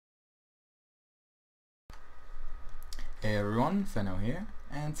Hey everyone, Fenno here,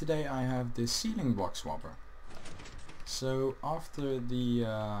 and today I have this ceiling block swapper. So after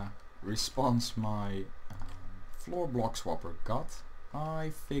the response my floor block swapper got,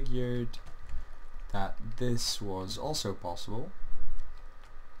 I figured that this was also possible.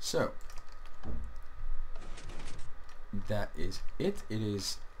 So that is it. It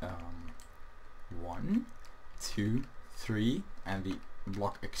is 1, 2, 3, and the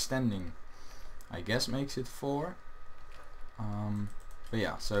block extending I guess makes it 4. But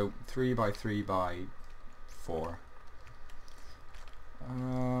yeah, so 3 by 3 by 4.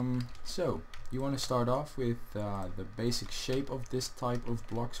 So you want to start off with the basic shape of this type of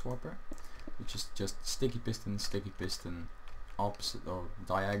block swapper, which is just sticky piston, opposite or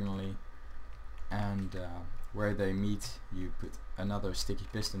diagonally, and where they meet you put another sticky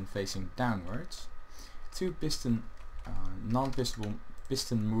piston facing downwards. 2 piston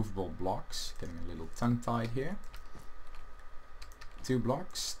piston movable blocks, getting a little tongue-tied here. 2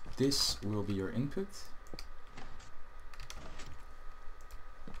 blocks, this will be your input.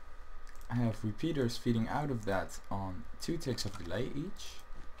 I have repeaters feeding out of that on 2 ticks of delay each.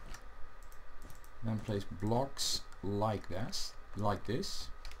 Then place blocks like this.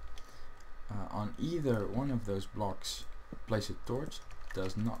 On either one of those blocks place a torch,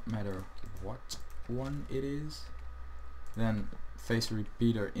 does not matter what one it is. Then face a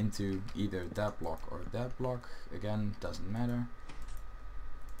repeater into either that block or that block, again doesn't matter.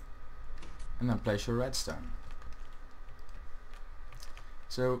 And then place your redstone.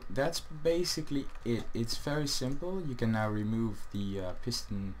 So that's basically it. It's very simple. You can now remove the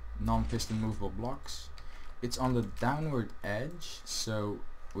non-piston movable blocks. It's on the downward edge, so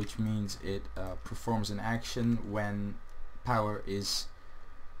which means it performs an action when power is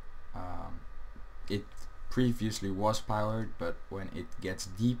it previously was powered, but when it gets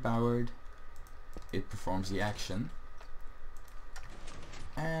depowered it performs the action.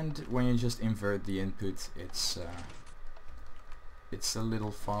 And when you just invert the input, it's a little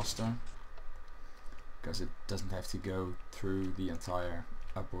faster because it doesn't have to go through the entire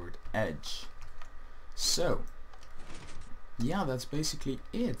upward edge. So yeah, that's basically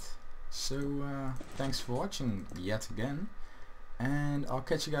it. So thanks for watching yet again, and I'll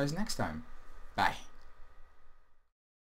catch you guys next time. Bye.